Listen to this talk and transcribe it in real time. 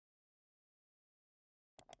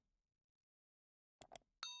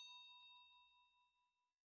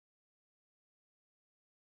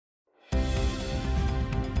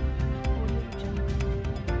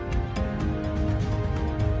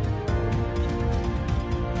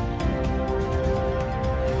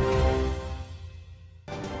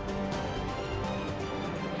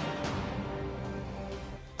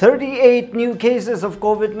38 new cases of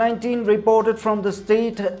COVID-19 reported from the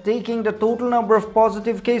state, taking the total number of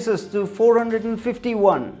positive cases to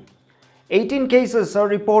 451. 18 cases are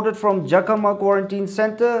reported from Jakama Quarantine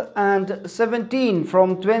Center and 17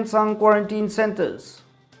 from Twensang Quarantine Centers.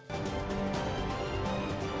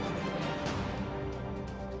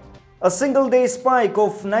 A single-day spike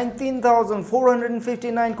of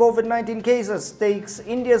 19,459 COVID-19 cases takes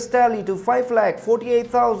India's tally to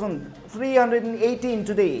 5,48,318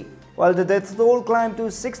 today, while the death toll climbed to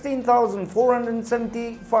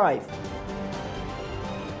 16,475.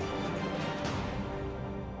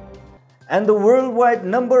 And the worldwide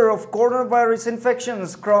number of coronavirus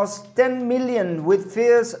infections crossed 10 million, with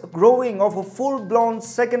fears growing of a full-blown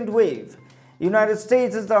second wave. The United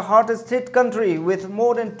States is the hardest hit country with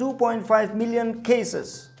more than 2.5 million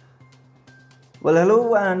cases. Well,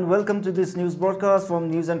 hello and welcome to this news broadcast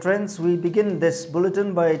from News and Trends. We begin this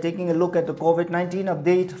bulletin by taking a look at the COVID-19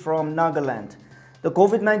 update from Nagaland. The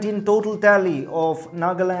COVID-19 total tally of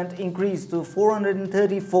Nagaland increased to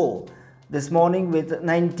 434 this morning with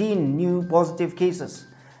 19 new positive cases.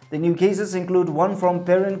 The new cases include one from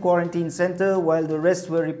Peren Quarantine Center, while the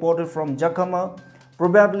rest were reported from Jakama,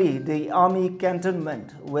 probably the army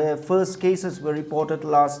cantonment, where first cases were reported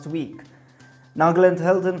last week. Nagaland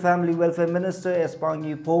Health and Family Welfare Minister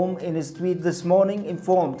Espangi Pom in his tweet this morning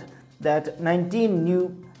informed that 19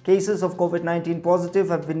 new cases of COVID-19 positive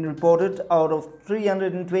have been reported out of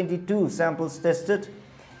 322 samples tested,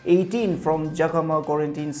 18 from Jakama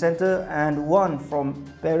Quarantine Center and 1 from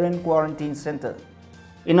Peren Quarantine Center.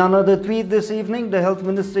 In another tweet this evening, the Health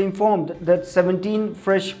Minister informed that 17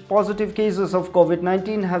 fresh positive cases of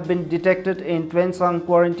COVID-19 have been detected in Twensang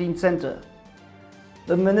Quarantine Center.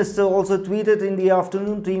 The Minister also tweeted in the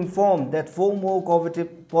afternoon to inform that 4 more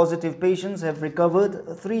COVID positive patients have recovered,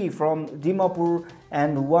 3 from Dimapur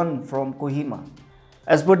and 1 from Kohima.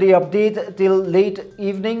 As per the update till late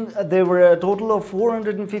evening, there were a total of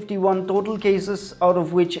 451 total cases, out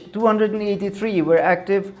of which 283 were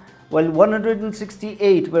active, while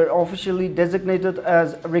 168 were officially designated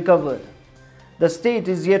as recovered. The state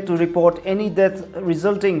is yet to report any death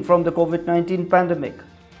resulting from the COVID-19 pandemic.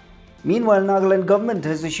 Meanwhile, Nagaland Government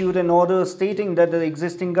has issued an order stating that the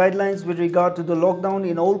existing guidelines with regard to the lockdown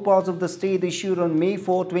in all parts of the state issued on May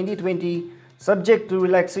 4, 2020, subject to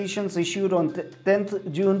relaxations issued on 10th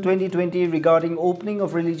June 2020 regarding opening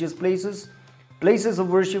of religious places, places of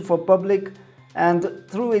worship for public, and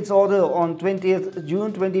through its order on 20th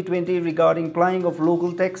June 2020 regarding plying of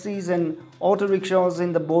local taxis and auto rickshaws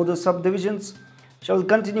in the border subdivisions, shall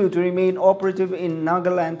continue to remain operative in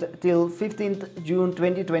Nagaland till 15th June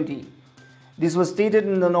 2020. This was stated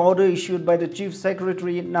in an order issued by the Chief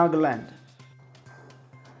Secretary Nagaland.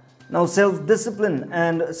 Now, self-discipline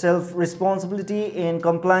and self-responsibility in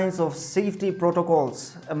compliance of safety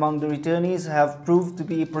protocols among the returnees have proved to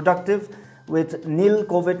be productive, with nil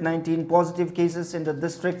COVID-19 positive cases in the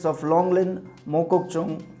districts of Longlen,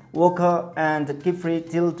 Mokokchung, Wokha and Kifri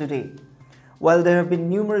till today. While there have been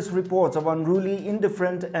numerous reports of unruly,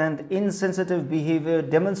 indifferent and insensitive behavior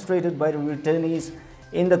demonstrated by the returnees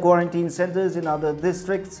in the quarantine centers in other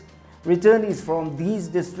districts, returnees from these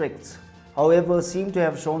districts, however, seem to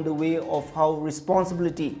have shown the way of how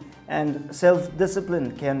responsibility and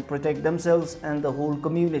self-discipline can protect themselves and the whole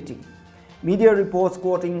community. Media reports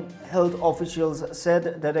quoting health officials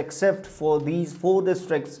said that except for these 4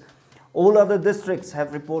 districts, all other districts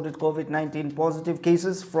have reported COVID-19 positive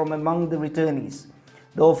cases from among the returnees.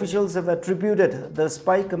 The officials have attributed the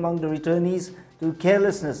spike among the returnees to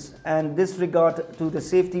carelessness and disregard to the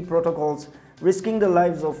safety protocols, risking the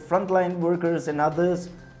lives of frontline workers and others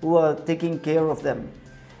who are taking care of them.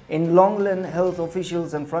 In Longlen, health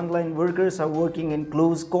officials and frontline workers are working in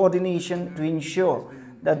close coordination to ensure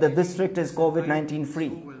that the district is COVID-19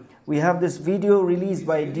 free. We have this video released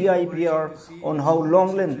by DIPR on how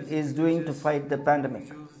Longlen is doing to fight the pandemic.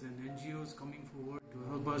 NGOs coming forward to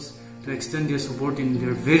help us to extend their support in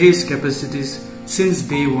their various capacities since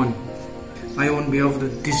day one. I, on behalf of the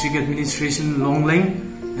District Administration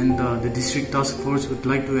Longlen and the District Task Force, would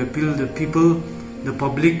like to appeal the people, the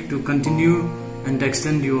public, to continue and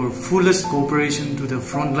extend your fullest cooperation to the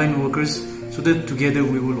frontline workers so that together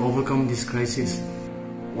we will overcome this crisis.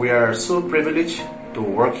 We are so privileged to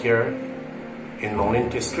work here in Longlen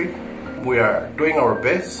District. We are doing our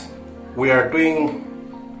best. We are doing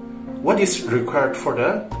what is required for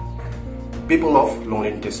the people of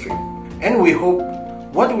Longlen District. And we hope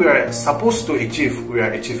what we are supposed to achieve, we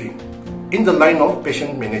are achieving in the line of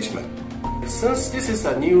patient management. Since this is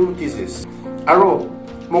a new disease,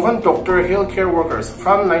 Mohan doctor, healthcare workers,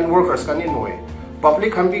 frontline workers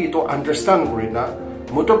public can be to understand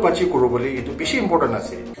muto pachi kurubali itu beshi important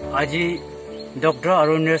ase. আজি doctor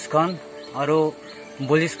আৰু nurse খান আৰু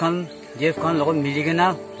police খান Jeff খান লগত মিলি কিনা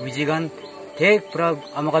বিজিগান ঠিক পুৰা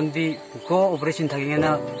আমাক B কো operation থাকি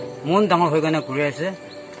কিনা মন ডাঙৰ হৈ কিনা ঘূৰি আছে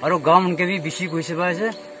আৰু গাঁও মনকে বি বেছি গৈছে পাইছে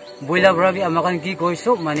বইলা পৰা বি আমাক কি কৈ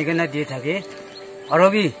চব মানি কিনা দিয়ে থাকে আৰু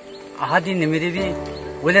বি আহা দিন নেমেদি বি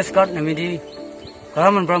ওয়েলেস কাৰ্ড নেমেদি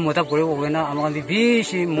গাঁৱৰ পৰা মতা কৰিব কিনা আমাক বি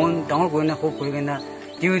বেছি মন ডাঙৰ কৰি কিনা খুব কৰি কিনা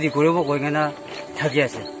ডিউটি কৰিব কৈ কিনা থাকি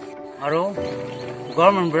আছে আৰু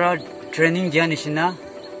গভৰ্ণমেণ্ট পৰা ট্ৰেইনিং দিয়া নিচিনা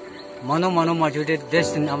মানুহ মাজতে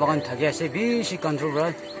দেশদিন আমাক থাকি আছে বেছি কণ্ট্ৰল পৰা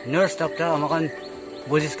নাৰ্ছ ডাক্তৰ আমাক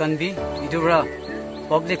পুলিচ খান বি ইটোৰ পৰা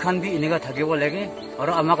পাব্লিক খান বি এনেকুৱা থাকিব লাগে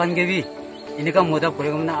আৰু আমাক বি এনেকুৱা মদত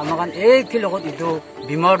কৰিব মানে আমাক একে লগত এইটো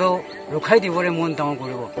বেমাৰটো ৰখাই দিবলৈ মন ডাঙৰ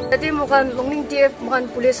কৰিব তাতে মোকান লংনিং টিয়ে মোকান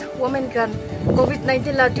পুলিচ ওমেন কান কোভিড-19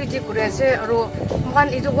 লা ডিউটি কৰি আছে আৰু মোকান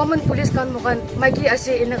এইটো ওমেন পুলিচ কান মোকান মাইকি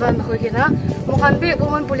আছে এনেকুৱা হৈ কিনা মোকান বি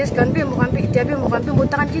ওমেন পুলিচ কান বি মোকান বি এতিয়া বি মোকান বি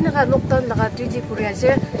মুতান কিনকা লকডাউন লগা ডিউটি কৰি আছে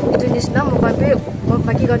এইটো নিচিনা মোকান বি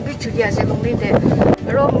মাইকি কান বি ছুটি আছে লংনিং দে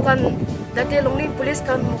আৰু মোকান তাতে লংনিং পুলিচ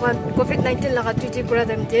কান মোকান কোভিড-19 লগা ডিউটি কৰা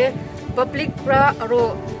দেমতে পাব্লিক পৰা আৰু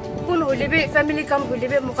কোন হলিবে ফ্যামিলি কাম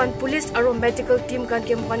হলিবে মোকান পুলিচ আৰু মেডিকেল টিম কান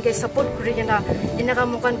কে মোকান কে সাপোর্ট কৰি কিনা এনেকা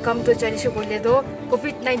মোকান কাম তো চালিছে বলে দো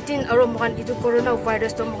কোভিড-19 আৰু মোকান ইটো করোনা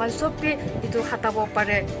ভাইরাস তো মোকান সবপি ইটো খাটাব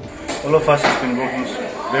পাৰে All of us has been working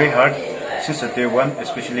very hard since the day one,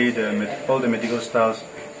 especially all the medical staffs,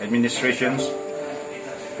 administrations,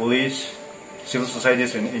 police, civil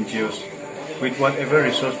societies and NGOs with whatever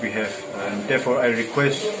resource we have, and therefore I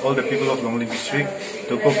request all the people of Nagaland district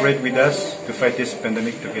to cooperate with us to fight this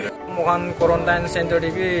pandemic together. Mohan quarantine centre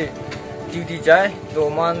भी duty जाए तो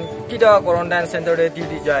मान किदा quarantine centre रे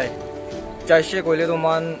duty जाए जाइसे कोले तो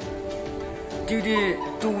मान duty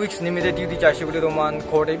 2 weeks निमित्त ड्यूटी जाइसे कोले तो मान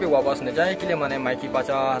कोर्टे भी वापस न जाए के लिए माने माइकी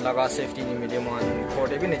बचा लगा सेफ्टी निमित्त मान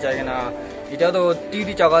कोर्टे भी न जाएगा ना इधर तो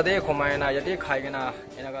ड्यूटी जगह दे खमाए ना यदि खाएगा ना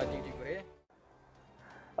इनका ड्यूटी करे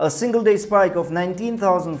A single-day spike of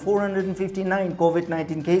 19,459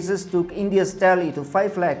 COVID-19 cases took India's tally to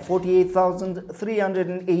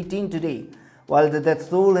 5,48,318 today, while the death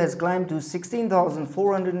toll has climbed to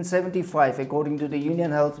 16,475 according to the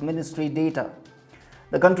Union Health Ministry data.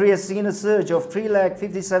 The country has seen a surge of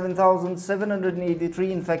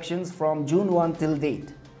 3,57,783 infections from June 1 till date.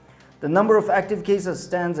 The number of active cases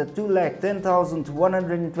stands at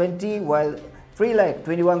 2,10,120, while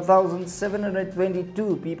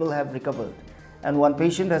 3,21,722 people have recovered, and one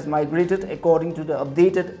patient has migrated according to the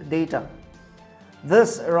updated data. Thus,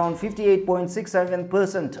 around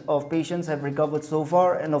 58.67% of patients have recovered so far,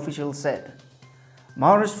 an official said.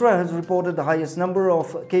 Maharashtra has reported the highest number of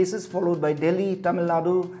cases, followed by Delhi, Tamil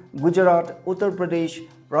Nadu, Gujarat, Uttar Pradesh,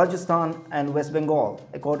 Rajasthan and West Bengal,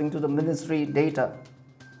 according to the ministry data.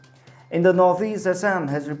 In the northeast, Assam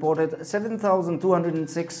has reported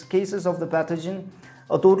 7,206 cases of the pathogen.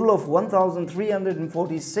 A total of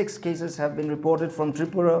 1,346 cases have been reported from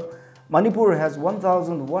Tripura. Manipur has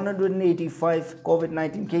 1,185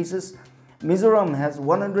 COVID-19 cases. Mizoram has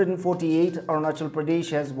 148. Arunachal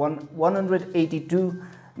Pradesh has 182.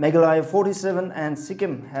 Meghalaya 47 and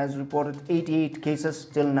Sikkim has reported 88 cases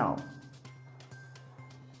till now.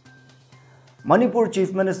 Manipur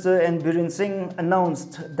Chief Minister N. Biren Singh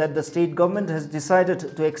announced that the state government has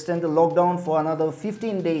decided to extend the lockdown for another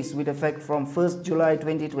 15 days with effect from 1st July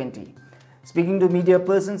 2020. Speaking to media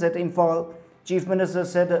persons at Imphal, Chief Minister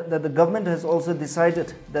said that the government has also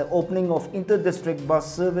decided the opening of inter-district bus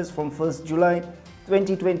service from 1st July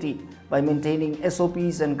 2020 by maintaining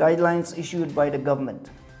SOPs and guidelines issued by the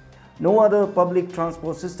government. No other public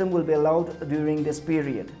transport system will be allowed during this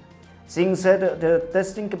period. Singh said the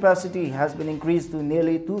testing capacity has been increased to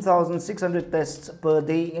nearly 2,600 tests per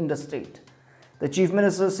day in the state. The Chief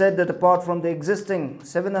Minister said that apart from the existing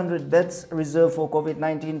 700 beds reserved for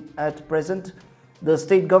COVID-19 at present, the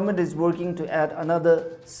state government is working to add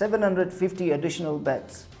another 750 additional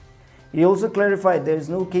beds. He also clarified there is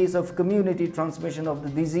no case of community transmission of the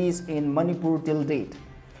disease in Manipur till date.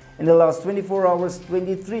 In the last 24 hours,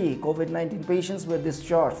 23 COVID-19 patients were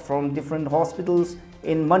discharged from different hospitals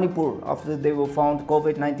in Manipur after they were found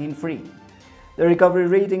COVID-19 free. The recovery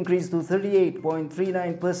rate increased to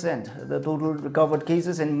 38.39%. The total recovered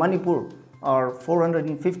cases in Manipur are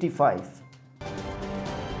 455.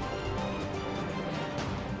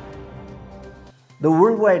 The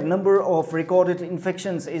worldwide number of recorded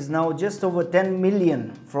infections is now just over 10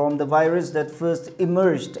 million from the virus that first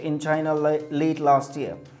emerged in China late last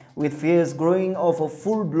year, with fears growing of a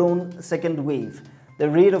full-blown second wave. The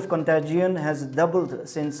rate of contagion has doubled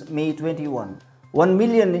since May 21. 1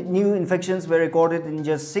 million new infections were recorded in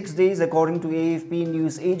just 6 days, according to AFP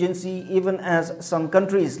news agency, even as some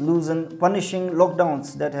countries loosen punishing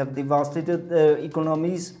lockdowns that have devastated their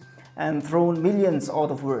economies and thrown millions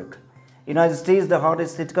out of work. United States, the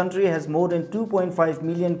hardest hit country, has more than 2.5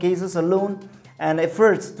 million cases alone, and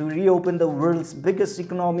efforts to reopen the world's biggest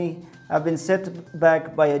economy have been set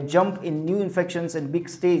back by a jump in new infections in big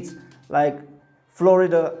states like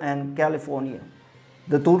Florida and California.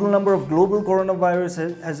 The total number of global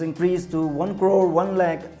coronavirus has increased to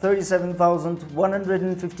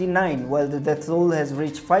 1,137,159, while the death toll has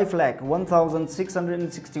reached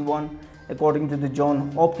 5,01,661, according to the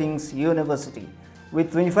Johns Hopkins University.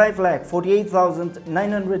 With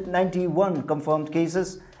 25,48,991 confirmed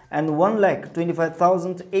cases and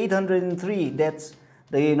 1,25,803 deaths,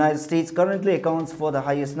 the United States currently accounts for the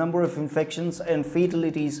highest number of infections and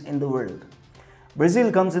fatalities in the world.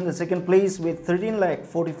 Brazil comes in the second place with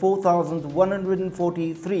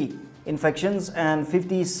 13,44,143 infections and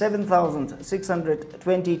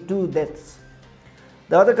 57,622 deaths.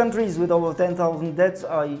 The other countries with over 10,000 deaths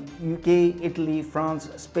are UK, Italy, France,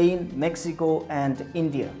 Spain, Mexico, and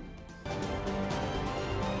India.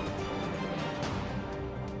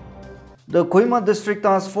 The Kohima District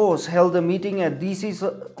Task Force held a meeting at DC's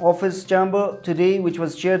office chamber today, which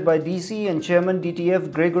was chaired by DC and Chairman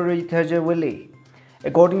DTF Gregory Thejawale.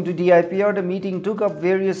 According to DIPR, the meeting took up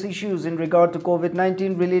various issues in regard to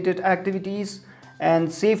COVID-19 related activities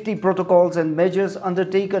and safety protocols and measures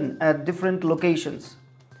undertaken at different locations.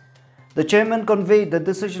 The chairman conveyed the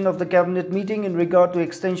decision of the cabinet meeting in regard to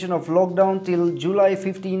extension of lockdown till July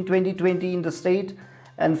 15, 2020 in the state,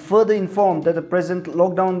 and further informed that the present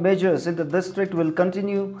lockdown measures in the district will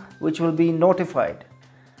continue, which will be notified.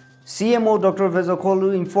 CMO Dr.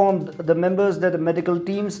 Vezokolu informed the members that the medical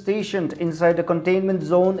team stationed inside the containment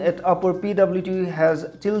zone at Upper PWT has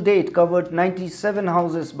till date covered 97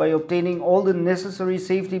 houses by obtaining all the necessary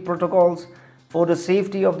safety protocols for the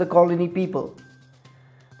safety of the colony people.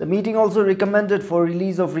 The meeting also recommended for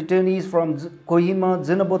release of returnees from Kohima,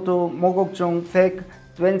 Zinaboto, Mogokchong, Phek,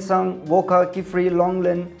 Twensang, Woka, Kifri,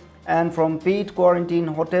 Longlen, and from paid quarantine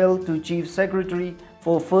hotel to Chief Secretary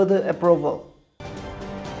for further approval.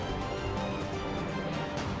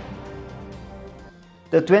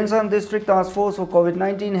 The Twensang District Task Force for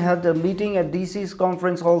COVID-19 held a meeting at DC's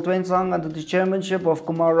Conference Hall Twensang under the chairmanship of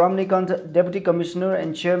Kumar Ramnikant, Deputy Commissioner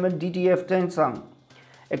and Chairman DTF Twensang.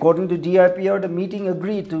 According to DIPR, the meeting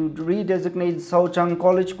agreed to redesignate Sauchang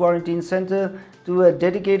College Quarantine Center to a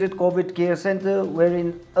dedicated COVID care center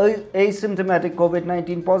wherein asymptomatic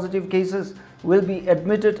COVID-19 positive cases will be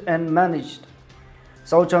admitted and managed.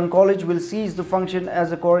 Sauchang College will cease to function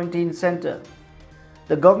as a quarantine center.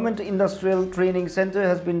 The Government Industrial Training Center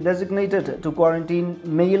has been designated to quarantine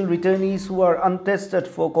male returnees who are untested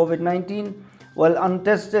for COVID-19, while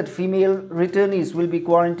untested female returnees will be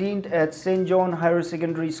quarantined at St. John Higher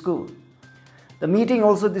Secondary School. The meeting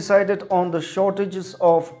also decided on the shortages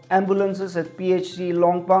of ambulances at PHC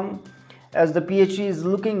Longpang. As the PHC is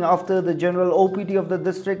looking after the general OPD of the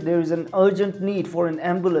district, there is an urgent need for an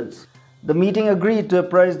ambulance. The meeting agreed to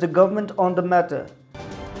apprise the government on the matter.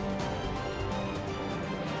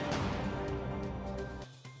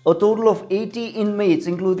 A total of 80 inmates,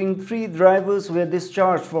 including 3 drivers, were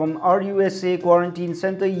discharged from RUSA Quarantine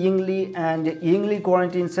Center Yingli and Yingli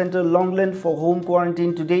Quarantine Center Longland for home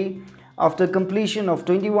quarantine today after completion of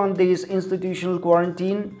 21 days institutional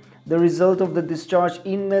quarantine. The result of the discharged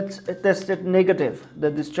inmates tested negative. The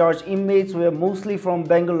discharged inmates were mostly from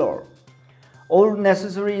Bangalore. All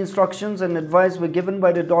necessary instructions and advice were given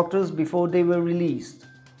by the doctors before they were released.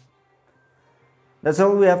 That's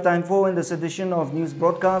all we have time for in this edition of News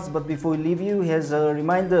Broadcast. But before we leave you, here's a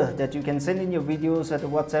reminder that you can send in your videos at the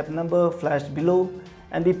WhatsApp number flashed below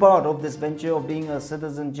and be part of this venture of being a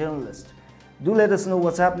citizen journalist. Do let us know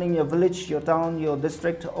what's happening in your village, your town, your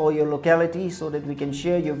district or your locality so that we can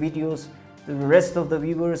share your videos to the rest of the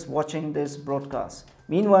viewers watching this broadcast.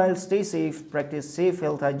 Meanwhile, stay safe, practice safe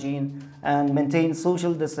health hygiene and maintain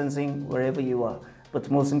social distancing wherever you are.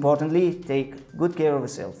 But most importantly, take good care of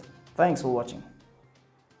yourself. Thanks for watching.